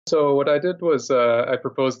So what I did was I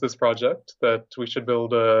proposed this project that we should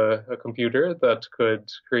build a computer that could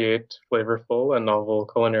create flavorful and novel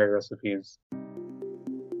culinary recipes.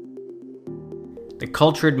 The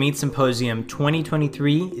Cultured Meat Symposium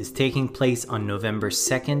 2023 is taking place on November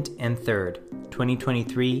 2nd and 3rd,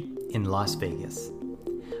 2023 in Las Vegas.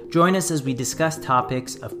 Join us as we discuss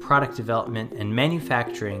topics of product development and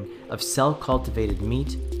manufacturing of cell-cultivated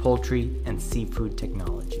meat, poultry, and seafood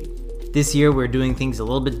technology. This year we're doing things a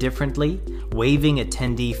little bit differently, waiving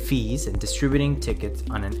attendee fees and distributing tickets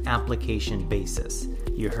on an application basis.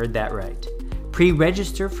 You heard that right.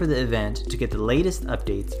 Pre-register for the event to get the latest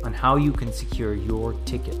updates on how you can secure your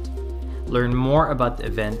ticket. Learn more about the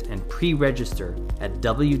event and pre-register at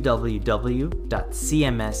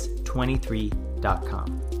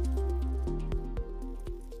www.cms23.com.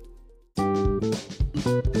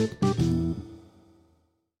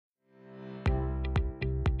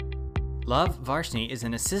 Lav Varshney is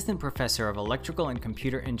an assistant professor of electrical and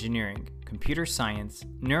computer engineering, computer science,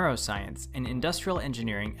 neuroscience, and industrial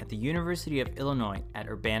engineering at the University of Illinois at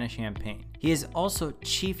Urbana-Champaign. He is also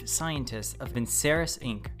chief scientist of Vinceris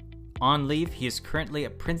Inc. On leave, he is currently a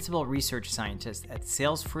principal research scientist at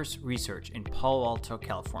Salesforce Research in Palo Alto,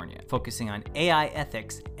 California, focusing on AI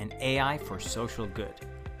ethics and AI for social good.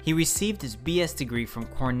 He received his BS degree from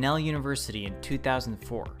Cornell University in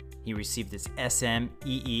 2004. He received his SM,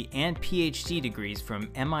 EE, and PhD degrees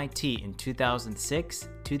from MIT in 2006,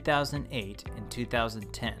 2008, and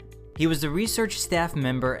 2010. He was a research staff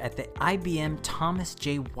member at the IBM Thomas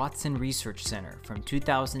J. Watson Research Center from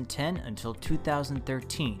 2010 until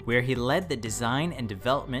 2013, where he led the design and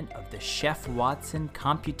development of the Chef Watson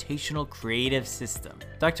Computational Creative System.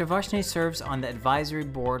 Dr. Varshney serves on the advisory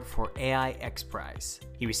board for AI X Prize.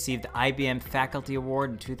 He received the IBM Faculty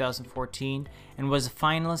Award in 2014 and was a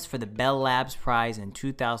finalist for the Bell Labs Prize in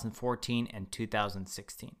 2014 and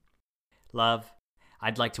 2016. Love,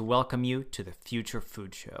 I'd like to welcome you to the Future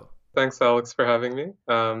Food Show. Thanks, Alex, for having me.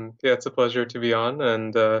 It's a pleasure to be on,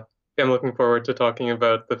 and I'm looking forward to talking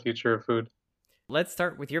about the future of food. Let's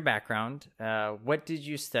start with your background. What did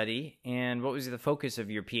you study, and what was the focus of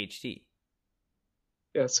your PhD?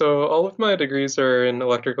 Yeah, so all of my degrees are in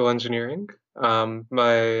electrical engineering.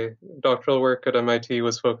 My doctoral work at MIT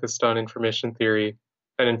was focused on information theory,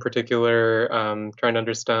 and in particular, trying to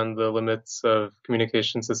understand the limits of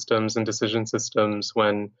communication systems and decision systems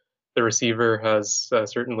when the receiver has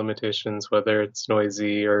certain limitations, whether it's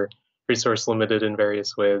noisy or resource limited in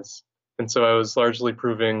various ways. And so I was largely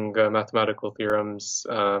proving mathematical theorems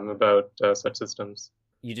about such systems.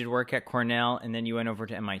 You did work at Cornell, and then you went over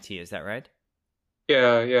to MIT, is that right?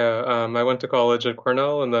 Yeah. I went to college at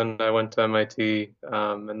Cornell and then I went to MIT.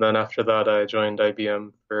 And then after that, I joined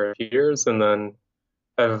IBM for a few years. And then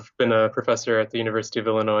I've been a professor at the University of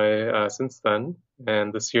Illinois since then.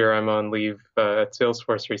 And this year I'm on leave at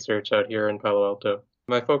Salesforce Research out here in Palo Alto.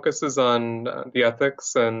 My focus is on the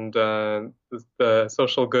ethics and the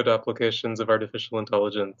social good applications of artificial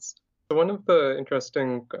intelligence. So one of the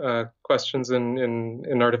interesting questions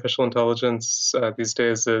in artificial intelligence these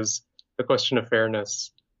days is the question of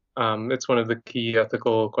fairness. It's one of the key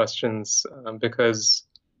ethical questions because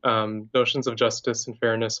notions of justice and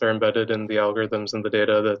fairness are embedded in the algorithms and the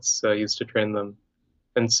data that's used to train them.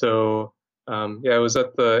 And so, I was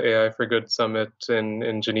at the AI for Good summit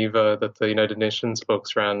in Geneva that the United Nations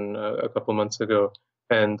folks ran a couple months ago.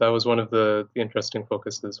 And that was one of the interesting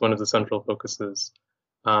focuses, one of the central focuses.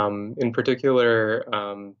 In particular,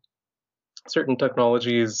 certain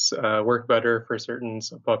technologies work better for certain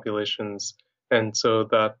subpopulations, and so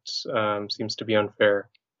that seems to be unfair.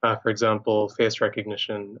 For example, face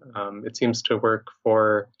recognition. It seems to work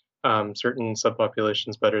for certain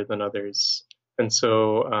subpopulations better than others. And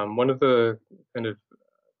so one of the kind of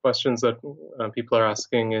questions that people are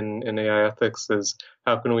asking in AI ethics is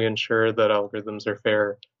how can we ensure that algorithms are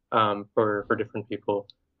fair for different people,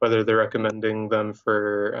 whether they're recommending them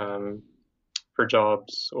for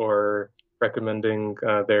jobs or recommending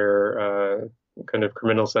their kind of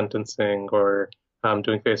criminal sentencing or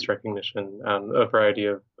doing face recognition, a variety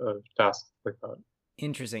of tasks like that.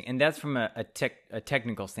 Interesting. And that's from a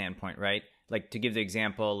technical standpoint, right? Like to give the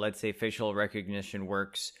example, let's say facial recognition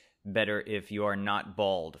works better if you are not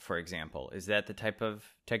bald, for example. Is that the type of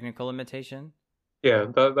technical limitation? Yeah,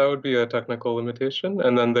 that would be a technical limitation.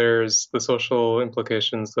 And then there's the social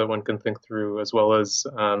implications that one can think through, as well as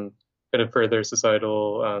kind of further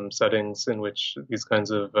societal settings in which these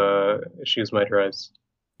kinds of issues might arise.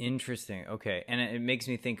 Interesting. Okay. And it makes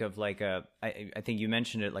me think of like I think you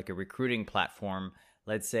mentioned it, like a recruiting platform.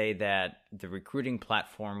 Let's say that the recruiting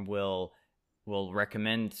platform will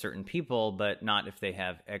recommend certain people, but not if they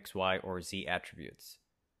have X, Y, or Z attributes.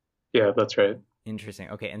 Yeah, that's right. Interesting.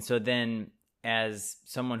 Okay, and so then, as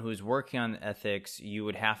someone who's working on ethics, you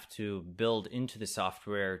would have to build into the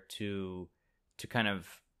software to kind of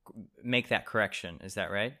make that correction. Is that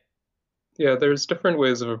right? Yeah, there's different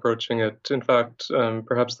ways of approaching it. In fact,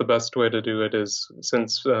 perhaps the best way to do it is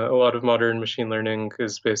since a lot of modern machine learning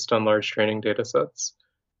is based on large training data sets,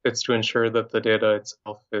 it's to ensure that the data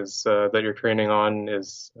itself is that you're training on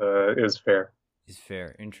is fair. Is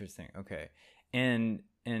fair. Interesting. Okay. And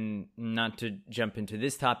not to jump into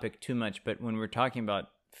this topic too much, but when we're talking about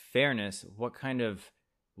fairness, what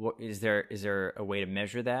is there a way to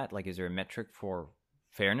measure that? Like, is there a metric for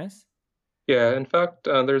fairness? Yeah, in fact,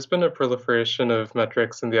 there's been a proliferation of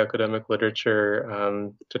metrics in the academic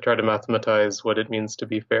literature to try to mathematize what it means to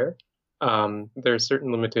be fair. There are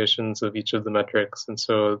certain limitations of each of the metrics, and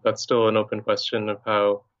so that's still an open question of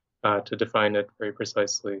how to define it very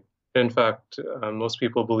precisely. In fact, most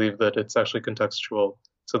people believe that it's actually contextual,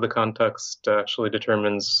 so the context actually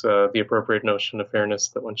determines the appropriate notion of fairness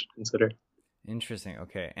that one should consider. Interesting.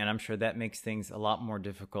 Okay. And I'm sure that makes things a lot more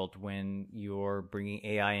difficult when you're bringing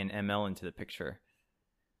AI and ML into the picture.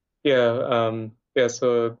 Yeah.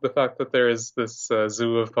 So the fact that there is this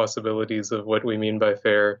zoo of possibilities of what we mean by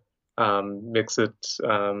fair makes it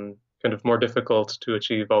kind of more difficult to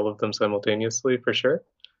achieve all of them simultaneously, for sure.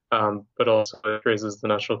 But also it raises the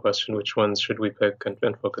natural question, which ones should we pick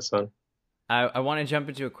and focus on? I want to jump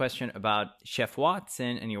into a question about Chef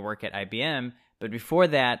Watson and your work at IBM. But before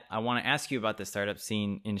that, I want to ask you about the startup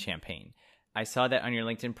scene in Champaign. I saw that on your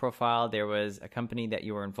LinkedIn profile, there was a company that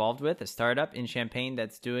you were involved with, a startup in Champaign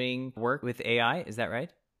that's doing work with AI. Is that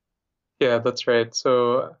right? Yeah, that's right.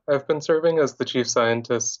 So I've been serving as the chief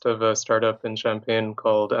scientist of a startup in Champaign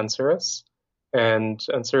called Ansurus. And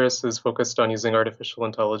Ansurus is focused on using artificial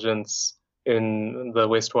intelligence in the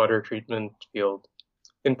wastewater treatment field,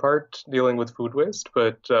 in part dealing with food waste,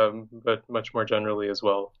 but much more generally as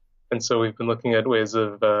well. And so we've been looking at ways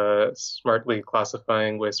of smartly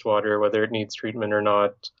classifying wastewater, whether it needs treatment or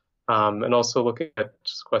not, and also looking at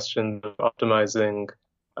questions of optimizing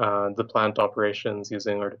the plant operations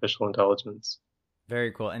using artificial intelligence.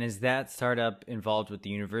 Very cool. And is that startup involved with the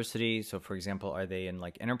university? So, for example, are they in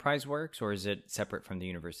like enterprise works or is it separate from the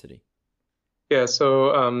university? Yeah,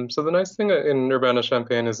 so the nice thing in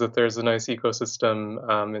Urbana-Champaign is that there's a nice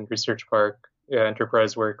ecosystem in Research Park. Yeah,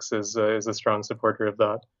 Enterprise Works is a strong supporter of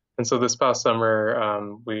that. And so this past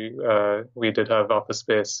summer, we did have office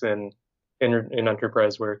space in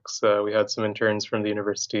Enterprise Works. We had some interns from the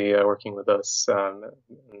university working with us, and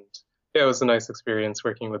yeah, it was a nice experience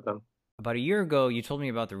working with them. About a year ago, you told me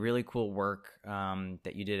about the really cool work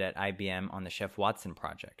that you did at IBM on the Chef Watson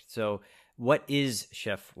project. So, what is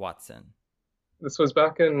Chef Watson? This was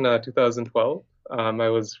back in 2012. I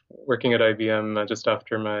was working at IBM just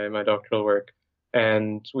after my doctoral work,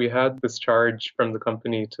 and we had this charge from the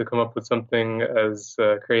company to come up with something as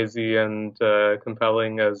crazy and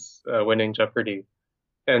compelling as winning Jeopardy!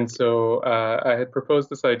 And so I had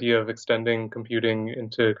proposed this idea of extending computing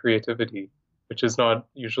into creativity, which is not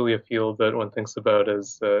usually a field that one thinks about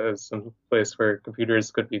as some place where computers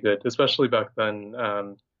could be good, especially back then.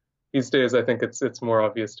 These days, I think it's more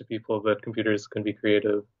obvious to people that computers can be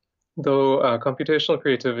creative. Though computational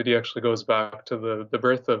creativity actually goes back to the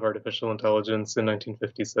birth of artificial intelligence in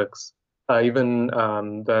 1956. Even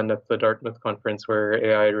then, at the Dartmouth conference where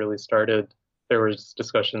AI really started, there was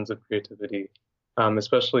discussions of creativity,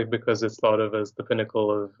 especially because it's thought of as the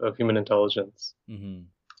pinnacle of human intelligence. Mm-hmm.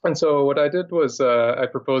 And so what I did was I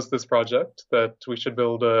proposed this project that we should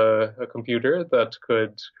build a computer that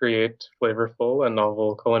could create flavorful and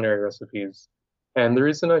novel culinary recipes. And the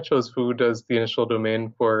reason I chose food as the initial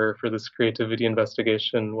domain for this creativity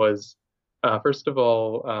investigation was, first of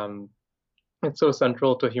all, it's so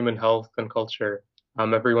central to human health and culture.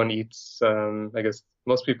 Everyone eats, I guess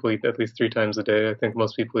most people eat at least 3 times a day. I think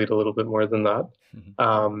most people eat a little bit more than that.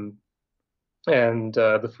 Um, and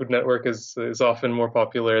the Food Network is often more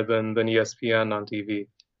popular than ESPN on TV.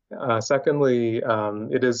 Secondly,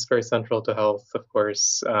 it is very central to health, of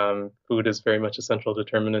course. Food is very much a central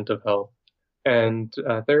determinant of health. And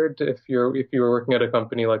third, if you were working at a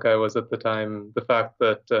company like I was at the time, the fact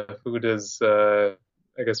that food is,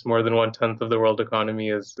 I guess, more than 1/10 of the world economy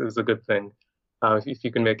is a good thing. If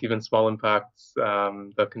you can make even small impacts,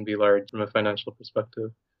 that can be large from a financial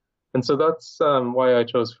perspective. And so that's why I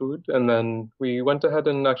chose food. And then we went ahead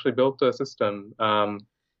and actually built a system.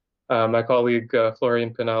 My colleague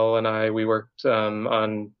Florian Pinnell and we worked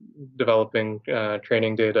on developing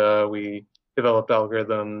training data. We developed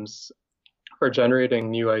algorithms for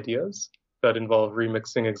generating new ideas. that involve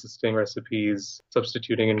remixing existing recipes,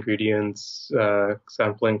 substituting ingredients,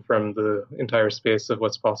 sampling from the entire space of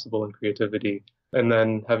what's possible in creativity, and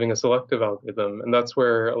then having a selective algorithm. And that's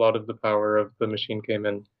where a lot of the power of the machine came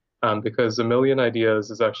in, because a million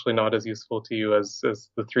ideas is actually not as useful to you as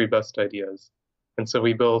the three best ideas. And so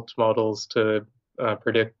we built models to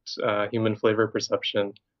predict human flavor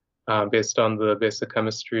perception based on the basic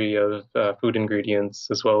chemistry of food ingredients,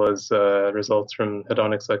 as well as results from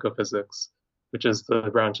hedonic psychophysics, which is the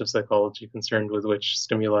branch of psychology concerned with which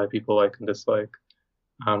stimuli people like and dislike.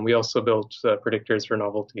 We also built predictors for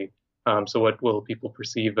novelty. So what will people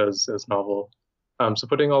perceive as novel? So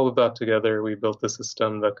putting all of that together, we built a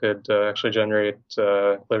system that could actually generate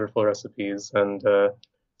flavorful recipes, and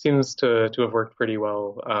seems to have worked pretty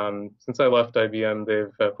well. Since I left IBM,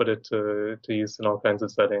 they've put it to use in all kinds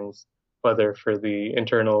of settings, whether for the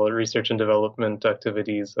internal research and development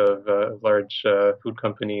activities of large food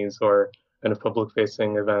companies or kind of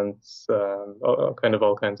public-facing events,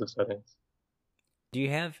 all kinds of settings. Do you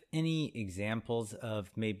have any examples of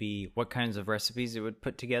maybe what kinds of recipes it would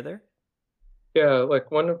put together? Yeah,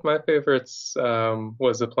 like one of my favorites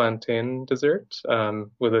was a plantain dessert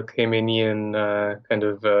with a Caymanian kind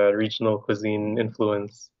of regional cuisine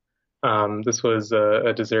influence. This was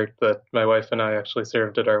a dessert that my wife and I actually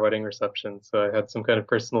served at our wedding reception, so I had some kind of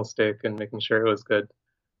personal stake in making sure it was good.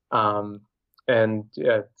 Um, and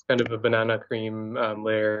yeah, it's kind of a banana cream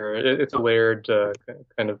layer. It's a layered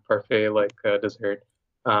kind of parfait-like dessert.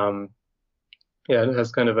 Um, yeah, it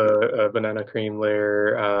has kind of a banana cream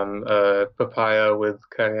layer, a papaya with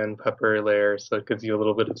cayenne pepper layer, so it gives you a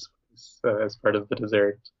little bit of spice as part of the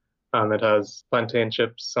dessert. It has plantain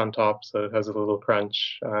chips on top, so it has a little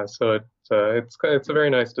crunch. So it's a very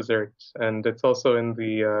nice dessert, and it's also in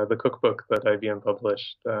the cookbook that IBM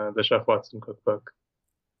published, the Chef Watson cookbook.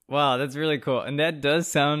 Wow, that's really cool. And that does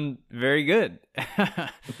sound very good.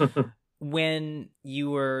 When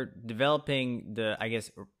you were developing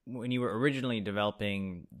when you were originally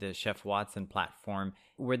developing the Chef Watson platform,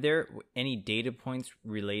 were there any data points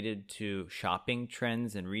related to shopping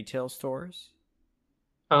trends in retail stores?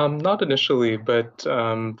 Not initially, but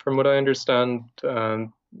from what I understand,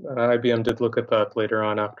 IBM did look at that later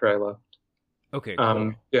on after I left. Okay,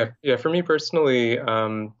 cool. Yeah. For me personally,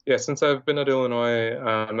 yeah, since I've been at Illinois,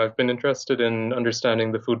 I've been interested in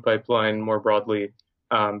understanding the food pipeline more broadly,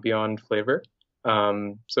 beyond flavor.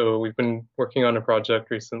 So we've been working on a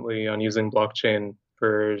project recently on using blockchain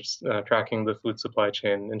for tracking the food supply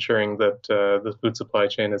chain, ensuring that the food supply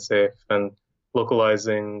chain is safe, and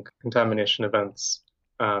localizing contamination events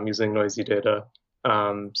using noisy data.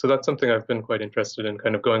 So that's something I've been quite interested in,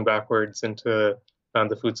 kind of going backwards into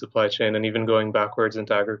the food supply chain, and even going backwards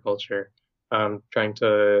into agriculture, trying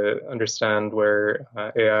to understand where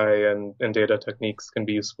AI and data techniques can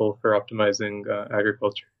be useful for optimizing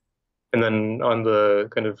agriculture. And then on the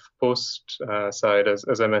kind of post side,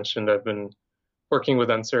 as I mentioned, I've been working with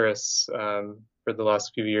NSERIS for the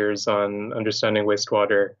last few years on understanding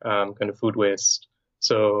wastewater, kind of food waste.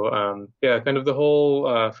 So yeah, kind of the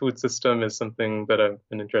whole food system is something that I've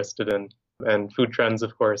been interested in, and food trends,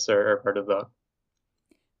 of course, are part of that.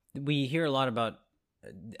 We hear a lot about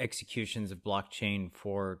executions of blockchain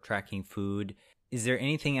for tracking food. Is there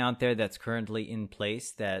anything out there that's currently in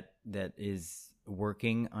place that is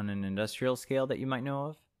working on an industrial scale that you might know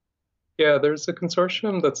of? Yeah, there's a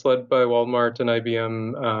consortium that's led by Walmart and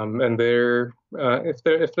IBM, and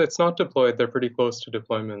if it's not deployed, they're pretty close to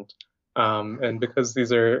deployment. And because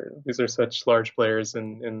these are such large players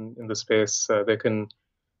in the space, they can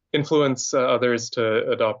influence others to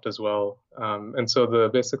adopt as well. And so the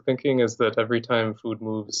basic thinking is that every time food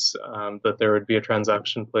moves, that there would be a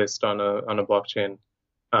transaction placed on a blockchain.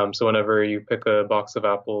 So whenever you pick a box of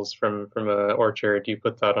apples from an orchard, you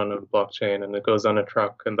put that on a blockchain, and it goes on a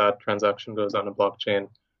truck, and that transaction goes on a blockchain,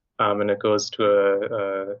 and it goes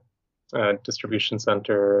to a distribution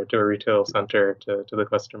center, to a retail center, to the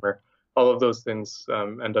customer. All of those things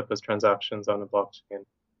end up as transactions on a blockchain.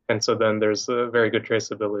 And so then there's a very good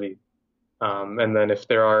traceability. And then if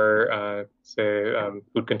there are, say,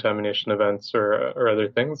 food contamination events or other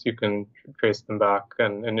things, you can trace them back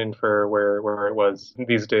and infer where it was.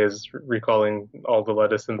 These days, recalling all the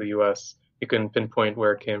lettuce in the US, you can pinpoint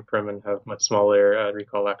where it came from and have much smaller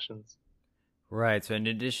recall actions. Right. So in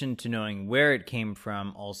addition to knowing where it came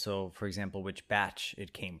from, also, for example, which batch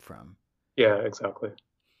it came from. Yeah, exactly.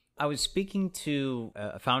 I was speaking to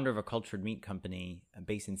a founder of a cultured meat company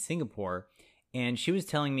based in Singapore, and she was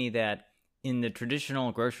telling me that in the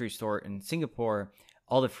traditional grocery store in Singapore,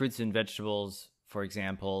 all the fruits and vegetables, for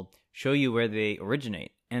example, show you where they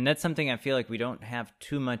originate. And that's something I feel like we don't have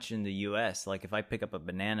too much in the US. Like if I pick up a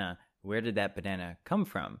banana, where did that banana come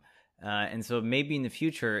from? And so maybe in the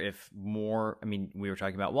future, if more, I mean, we were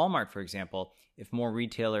talking about Walmart, for example, if more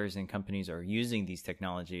retailers and companies are using these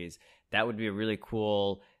technologies, that would be a really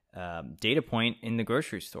cool data point in the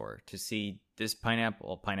grocery store to see this pineapple.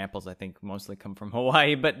 Well, pineapples, I think, mostly come from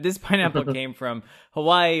Hawaii, but this pineapple came from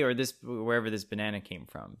Hawaii, or this wherever this banana came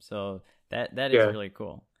from. So that is Yeah. really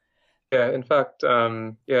cool. Yeah, in fact,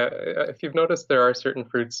 if you've noticed, there are certain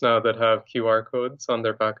fruits now that have QR codes on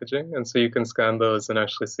their packaging, and so you can scan those and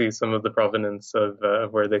actually see some of the provenance of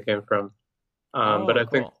where they came from. But Oh, I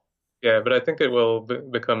think, cool. yeah, but I think it will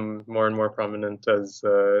become more and more prominent as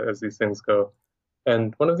these things go.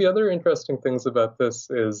 And one of the other interesting things about this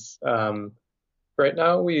is right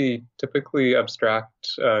now we typically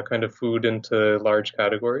abstract kind of food into large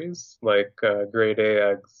categories like grade A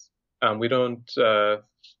eggs. We don't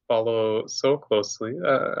follow so closely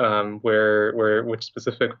where which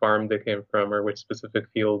specific farm they came from or which specific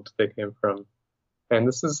field they came from. And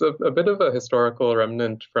this is a bit of a historical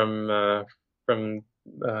remnant from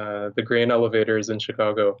the grain elevators in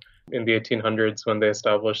Chicago in the 1800s when they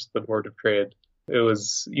established the Board of Trade. It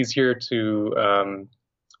was easier to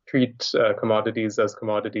treat commodities as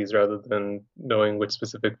commodities rather than knowing which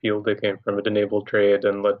specific field they came from. It enabled trade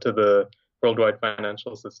and led to the worldwide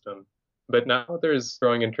financial system. But now there's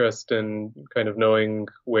growing interest in kind of knowing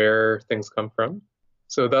where things come from.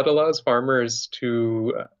 So that allows farmers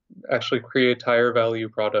to actually create higher value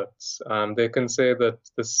products. They can say that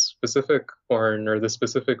this specific corn or this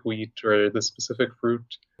specific wheat or this specific fruit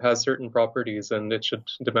has certain properties and it should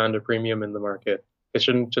demand a premium in the market. It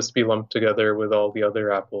shouldn't just be lumped together with all the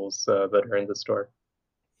other apples that are in the store.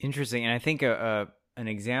 Interesting. And I think an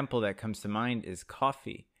example that comes to mind is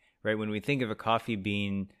coffee, right? When we think of a coffee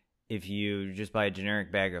bean, if you just buy a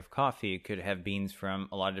generic bag of coffee, it could have beans from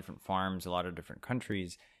a lot of different farms, a lot of different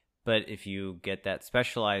countries. But if you get that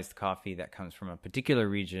specialized coffee that comes from a particular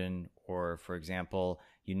region, or for example,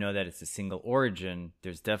 you know that it's a single origin,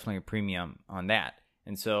 there's definitely a premium on that.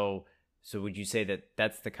 And so would you say that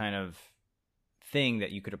that's the kind of thing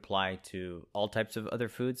that you could apply to all types of other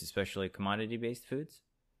foods, especially commodity-based foods?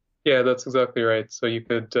 Yeah, that's exactly right. So you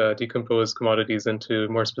could decompose commodities into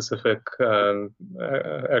more specific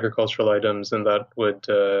agricultural items, and that would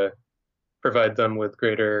provide them with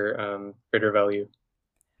greater value.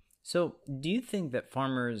 So, do you think that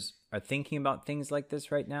farmers are thinking about things like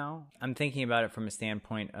this right now? I'm thinking about it from a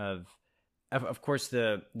standpoint of course,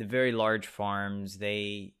 the very large farms,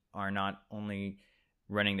 they are not only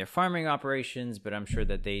running their farming operations, but I'm sure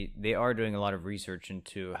that they are doing a lot of research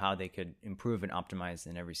into how they could improve and optimize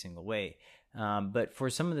in every single way. But for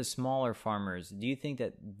some of the smaller farmers, do you think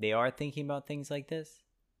that they are thinking about things like this?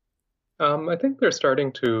 I think they're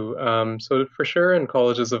starting to. So for sure, in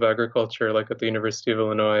colleges of agriculture, like at the University of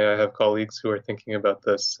Illinois, I have colleagues who are thinking about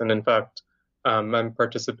this. And in fact, I'm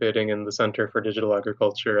participating in the Center for Digital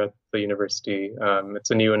Agriculture at the university.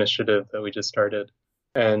 It's a new initiative that we just started.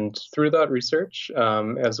 And through that research,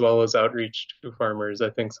 as well as outreach to farmers, I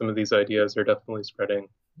think some of these ideas are definitely spreading.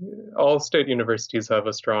 All state universities have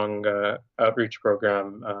a strong outreach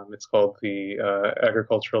program. It's called the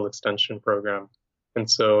Agricultural Extension Program. And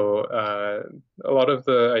so a lot of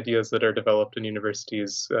the ideas that are developed in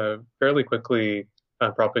universities fairly quickly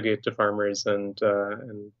propagate to farmers, and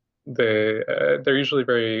they're usually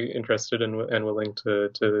very interested and willing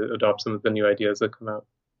to adopt some of the new ideas that come out.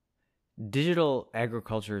 Digital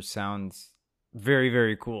agriculture sounds very,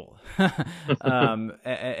 very cool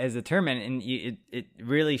as a term, and it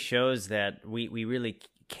really shows that we really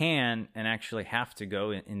can and actually have to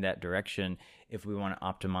go in that direction if we want to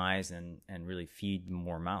optimize and really feed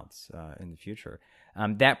more mouths in the future.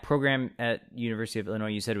 That program at University of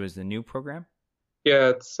Illinois, you said it was the new program? Yeah,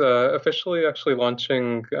 it's officially actually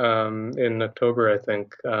launching in October, I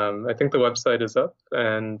think. I think the website is up,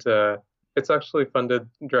 and it's actually funded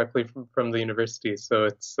directly from the university, so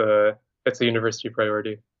it's a university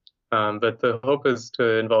priority. But the hope is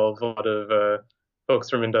to involve a lot of folks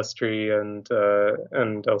from industry and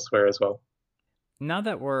elsewhere as well. Now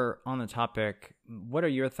that we're on the topic, what are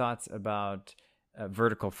your thoughts about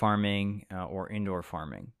vertical farming or indoor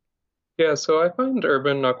farming? Yeah, so I find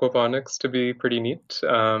urban aquaponics to be pretty neat.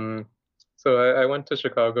 So I went to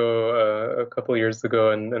Chicago a couple years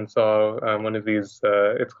ago and saw one of these.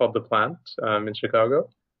 It's called The Plant in Chicago,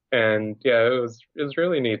 and yeah, it was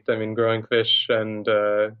really neat. I mean, growing fish and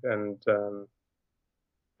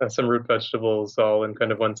some root vegetables all in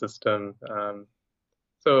kind of one system.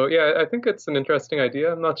 So yeah, I think it's an interesting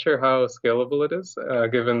idea. I'm not sure how scalable it is,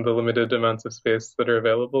 given the limited amounts of space that are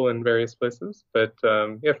available in various places. But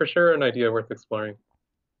yeah, for sure, an idea worth exploring.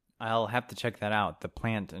 I'll have to check that out. The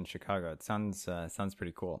Plant in Chicago. It sounds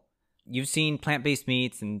pretty cool. you've seen plant-based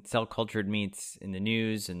meats and cell-cultured meats in the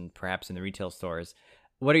news and perhaps in the retail stores.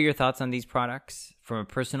 What are your thoughts on these products from a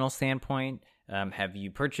personal standpoint? Have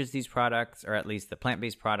you purchased these products, or at least the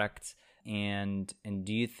plant-based products? And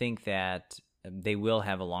do you think that they will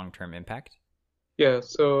have a long-term impact? Yeah,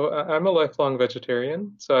 so I'm a lifelong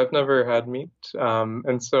vegetarian, so I've never had meat.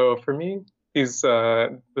 And so for me, this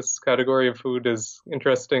category of food is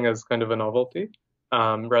interesting as kind of a novelty,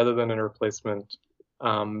 rather than a replacement.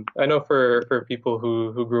 I know for people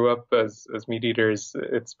who grew up as meat eaters,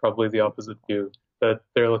 it's probably the opposite view, that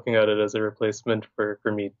they're looking at it as a replacement for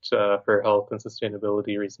meat, for health and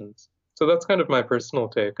sustainability reasons. So that's kind of my personal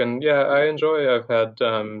take. And yeah, I enjoy. I've had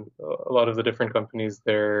a lot of the different companies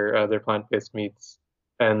their plant-based meats.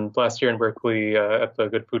 And last year in Berkeley, at the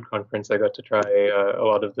Good Food Conference, I got to try a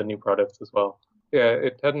lot of the new products as well. Yeah,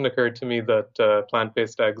 it hadn't occurred to me that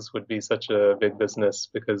plant-based eggs would be such a big business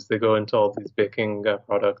because they go into all these baking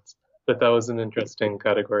products. But that was an interesting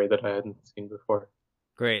category that I hadn't seen before.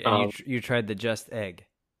 Great. And you tried the Just Egg.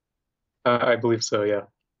 I believe so, yeah.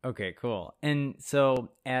 Okay, cool. And so,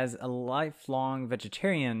 as a lifelong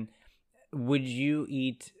vegetarian, would you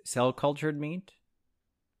eat cell-cultured meat?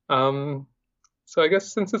 Um, so I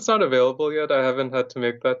guess since it's not available yet, I haven't had to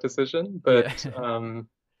make that decision. Yeah. But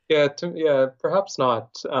yeah, perhaps not.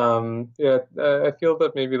 Yeah, I feel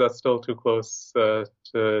that maybe that's still too close to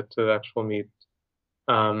actual meat.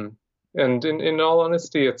 Um, and in all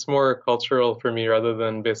honesty, it's more cultural for me rather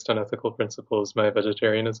than based on ethical principles, my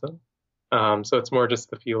vegetarianism. So it's more just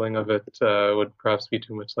the feeling of it would perhaps be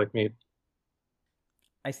too much like meat.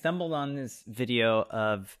 I stumbled on this video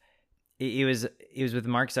of it was with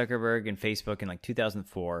Mark Zuckerberg and Facebook in like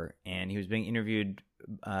 2004, and he was being interviewed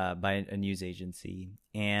by a news agency,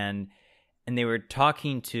 and they were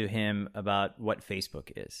talking to him about what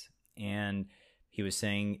Facebook is, and he was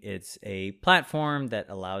saying it's a platform that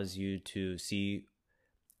allows you to see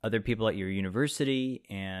other people at your university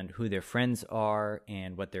and who their friends are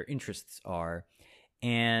and what their interests are.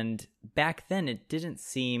 And back then, it didn't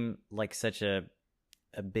seem like such a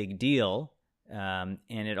big deal. And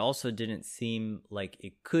it also didn't seem like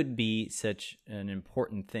it could be such an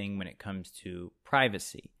important thing when it comes to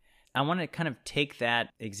privacy. I want to kind of take that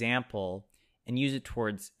example and use it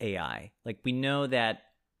towards AI. Like, we know that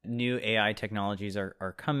new AI technologies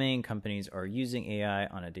are coming. Companies are using AI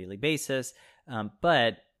on a daily basis.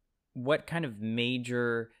 But what kind of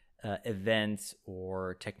major events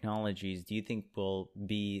or technologies do you think will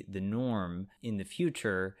be the norm in the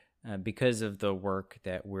future because of the work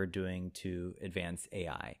that we're doing to advance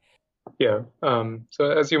AI? Yeah.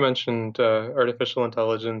 So as you mentioned, artificial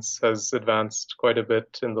intelligence has advanced quite a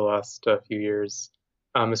bit in the last few years,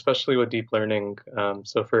 especially with deep learning.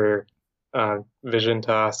 So for vision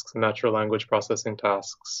tasks and natural language processing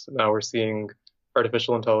tasks, now we're seeing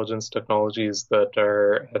artificial intelligence technologies that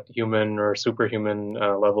are at human or superhuman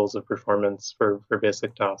levels of performance for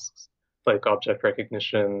basic tasks like object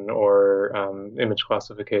recognition or image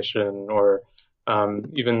classification, or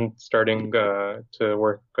even starting to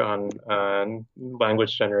work on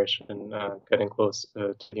language generation, getting close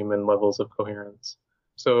to human levels of coherence.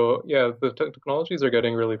 So yeah, the technologies are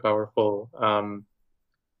getting really powerful.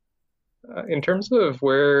 In terms of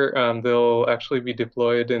where they'll actually be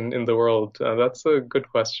deployed in the world, that's a good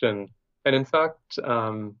question. And in fact,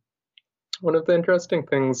 one of the interesting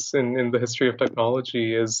things in the history of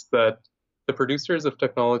technology is that the producers of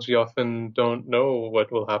technology often don't know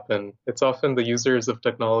what will happen. It's often the users of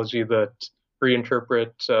technology that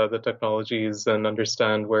reinterpret the technologies and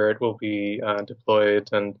understand where it will be deployed,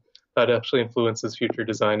 and that actually influences future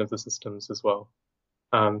design of the systems as well.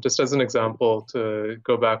 Just as an example, to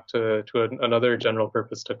go back to another general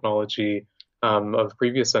purpose technology of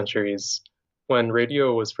previous centuries, when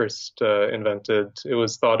radio was first invented, it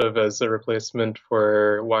was thought of as a replacement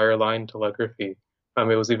for wireline telegraphy.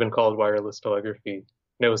 It was even called wireless telegraphy,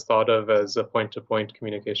 and it was thought of as a point-to-point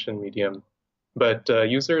communication medium. But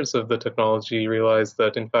users of the technology realized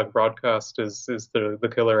that, in fact, broadcast is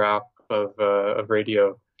the killer app of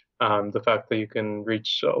radio. The fact that you can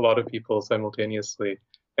reach a lot of people simultaneously.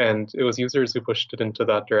 And it was users who pushed it into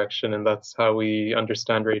that direction, and that's how we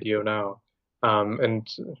understand radio now. And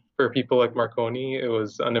for people like Marconi, it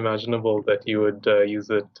was unimaginable that you would use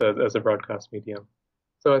it as a broadcast medium.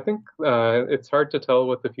 So I think it's hard to tell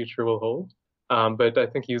what the future will hold, but I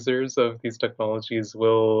think users of these technologies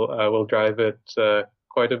will drive it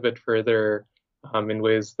quite a bit further in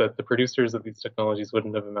ways that the producers of these technologies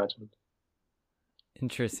wouldn't have imagined.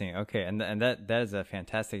 Interesting. Okay, and that is a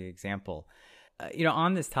fantastic example.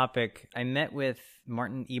 On this topic, I met with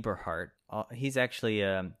Martin Eberhardt. He's actually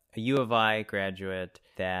a U of I graduate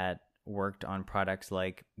that worked on products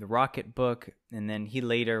like the Rocketbook, and then he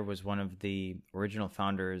later was one of the original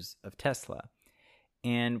founders of Tesla.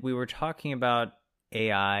 And we were talking about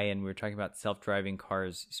AI and we were talking about self-driving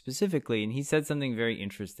cars specifically, and he said something very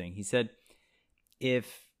interesting. He said,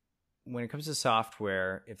 when it comes to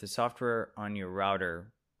software, if the software on your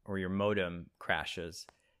router or your modem crashes,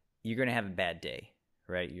 you're going to have a bad day,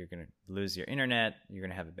 right? You're going to lose your internet. You're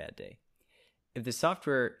going to have a bad day. If the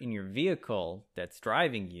software in your vehicle that's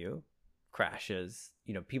driving you crashes,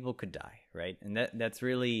 people could die, right? And that's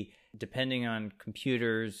really, depending on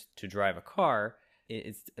computers to drive a car,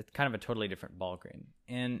 it's kind of a totally different ballgame.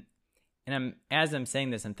 And as I'm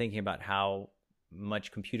saying this, I'm thinking about how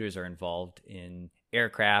much computers are involved in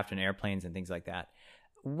aircraft and airplanes and things like that.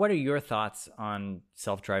 What are your thoughts on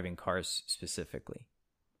self-driving cars specifically?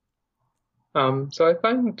 So I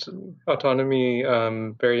find autonomy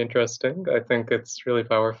very interesting. I think it's really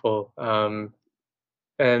powerful.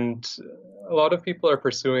 And a lot of people are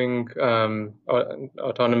pursuing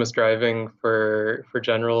autonomous driving for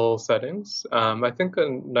general settings. I think a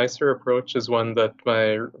nicer approach is one that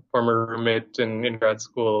my former roommate in grad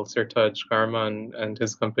school, Sirtaj Karman, and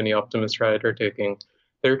his company Optimus Ride are taking.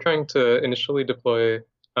 They're trying to initially deploy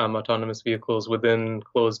autonomous vehicles within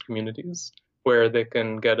closed communities where they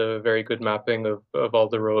can get a very good mapping of all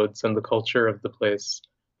the roads and the culture of the place,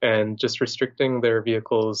 and just restricting their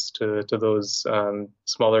vehicles to those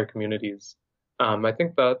smaller communities. I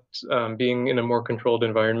think that being in a more controlled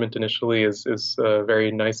environment initially is a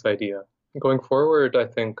very nice idea. Going forward, I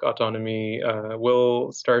think autonomy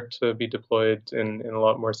will start to be deployed in a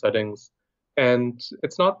lot more settings. And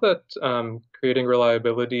it's not that creating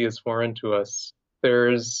reliability is foreign to us.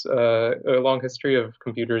 There's a long history of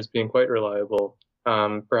computers being quite reliable.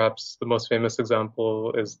 Perhaps the most famous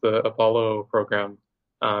example is the Apollo program,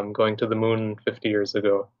 going to the moon 50 years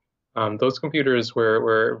ago. Those computers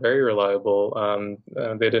were very reliable.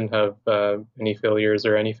 They didn't have any failures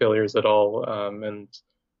or any failures at all. And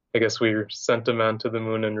I guess we sent a man to the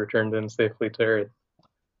moon and returned him safely to Earth.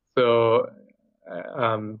 So,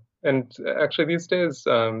 and actually these days,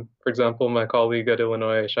 for example, my colleague at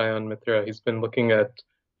Illinois, Shayan Mitra, he's been looking at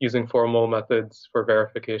using formal methods for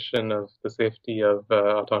verification of the safety of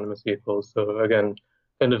autonomous vehicles. So again,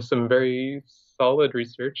 kind of some very solid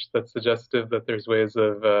research that's suggestive that there's ways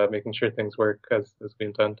of making sure things work as we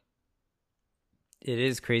intend. It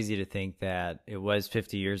is crazy to think that it was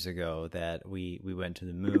 50 years ago that we went to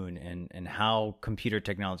the moon, and how computer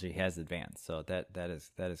technology has advanced. So that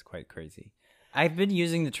is quite crazy. I've been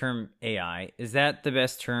using the term AI. Is that the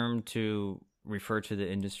best term to refer to the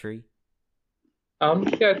industry?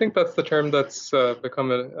 Yeah, I think that's the term that's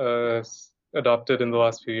become adopted in the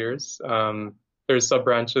last few years. There's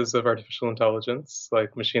sub-branches of artificial intelligence,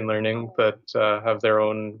 like machine learning, that have their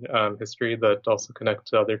own history that also connect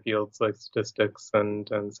to other fields like statistics and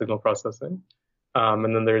signal processing.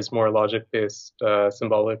 And then there's more logic-based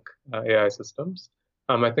symbolic AI systems.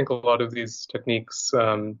 I think a lot of these techniques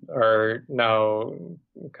are now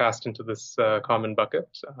cast into this common bucket.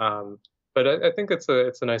 But I think it's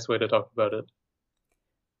a nice way to talk about it.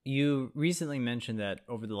 You recently mentioned that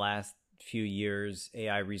over the last few years,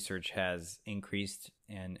 AI research has increased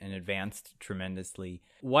and advanced tremendously.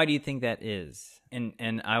 Why do you think that is?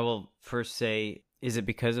 And I will first say, is it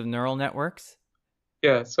because of neural networks?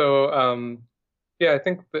 Yeah, so I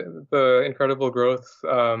think the incredible growth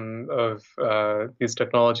of these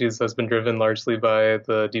technologies has been driven largely by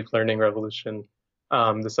the deep learning revolution.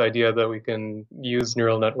 This idea that we can use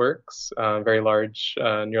neural networks, very large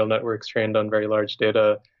neural networks trained on very large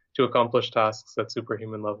data, to accomplish tasks at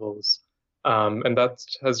superhuman levels. And that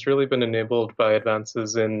has really been enabled by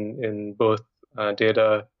advances in both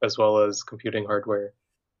data as well as computing hardware.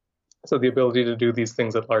 So the ability to do these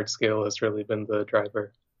things at large scale has really been the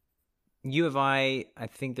driver. U of I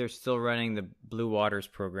think they're still running the Blue Waters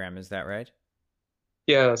program. Is that right?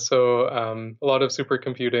 Yeah, so a lot of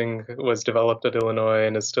supercomputing was developed at Illinois,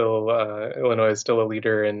 and Illinois is still a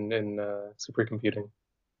leader in supercomputing.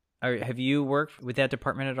 Have you worked with that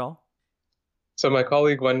department at all? So my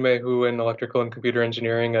colleague Wenmei Hu in electrical and computer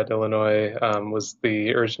engineering at Illinois was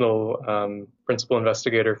the original principal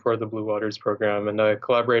investigator for the Blue Waters program, and I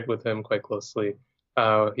collaborate with him quite closely.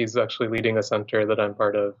 He's actually leading a center that I'm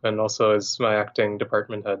part of, and also is my acting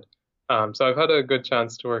department head. So I've had a good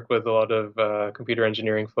chance to work with a lot of computer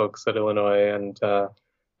engineering folks at Illinois and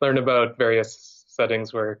learn about various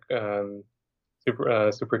settings where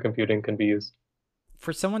supercomputing can be used.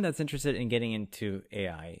 For someone that's interested in getting into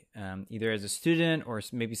AI, either as a student or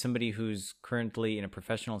maybe somebody who's currently in a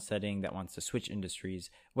professional setting that wants to switch industries,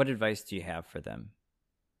 what advice do you have for them?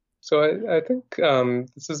 So I think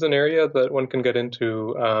this is an area that one can get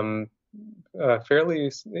into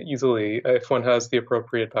fairly easily if one has the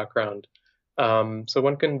appropriate background. So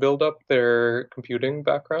one can build up their computing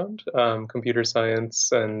background, computer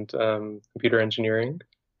science and computer engineering.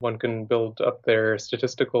 One can build up their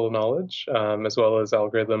statistical knowledge as well as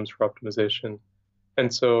algorithms for optimization.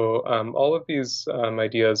 And so all of these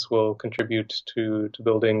ideas will contribute to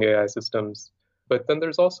building AI systems. But then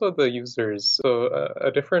there's also the users. So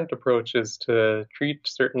a different approach is to treat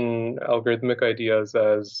certain algorithmic ideas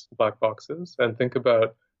as black boxes and think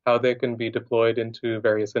about how they can be deployed into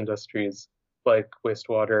various industries like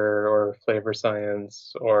wastewater or flavor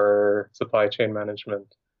science or supply chain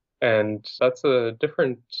management. And that's a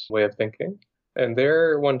different way of thinking. And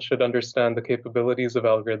there one should understand the capabilities of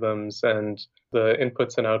algorithms and the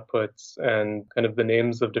inputs and outputs and kind of the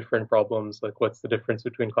names of different problems, like what's the difference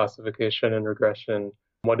between classification and regression?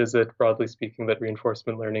 What is it, broadly speaking, that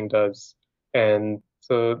reinforcement learning does? And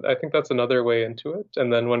so I think that's another way into it.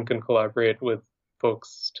 And then one can collaborate with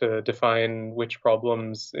folks to define which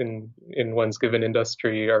problems in one's given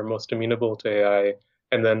industry are most amenable to AI,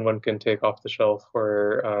 and then one can take off the shelf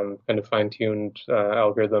or kind of fine-tuned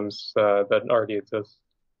algorithms that already exist.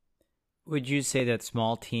 Would you say that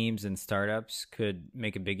small teams and startups could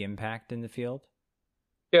make a big impact in the field?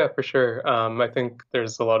 Yeah, for sure. I think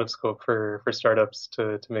there's a lot of scope for startups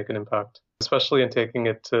to make an impact, especially in taking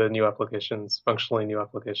it to new applications, functionally new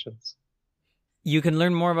applications. You can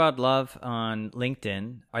learn more about Love on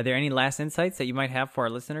LinkedIn. Are there any last insights that you might have for our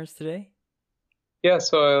listeners today? Yeah,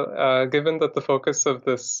 so given that the focus of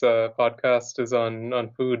this podcast is on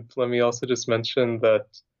food, let me also just mention that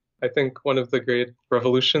I think one of the great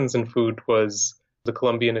revolutions in food was the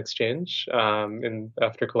Columbian Exchange.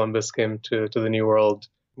 After Columbus came to the New World,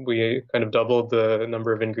 we kind of doubled the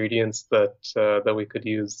number of ingredients that we could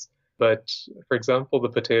use. But for example, the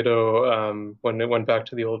potato, when it went back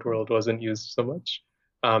to the Old World, wasn't used so much,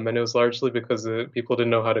 and it was largely because people didn't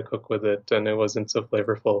know how to cook with it, and it wasn't so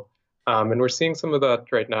flavorful. And we're seeing some of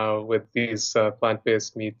that right now with these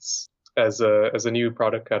plant-based meats as a new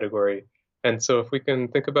product category. And so if we can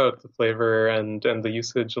think about the flavor and the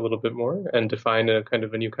usage a little bit more and define a kind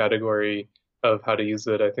of a new category of how to use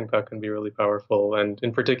it, I think that can be really powerful. And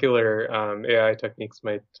in particular, AI techniques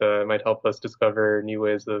might help us discover new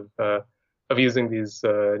ways of using these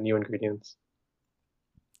new ingredients.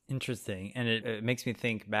 Interesting. And it makes me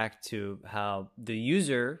think back to how the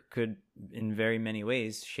user could, in very many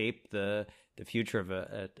ways, shape the future of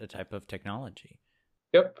a type of technology.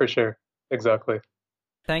 Yep, for sure. Exactly.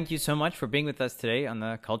 Thank you so much for being with us today on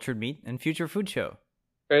the Cultured Meat and Future Food Show.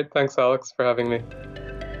 Great. Thanks, Alex, for having me.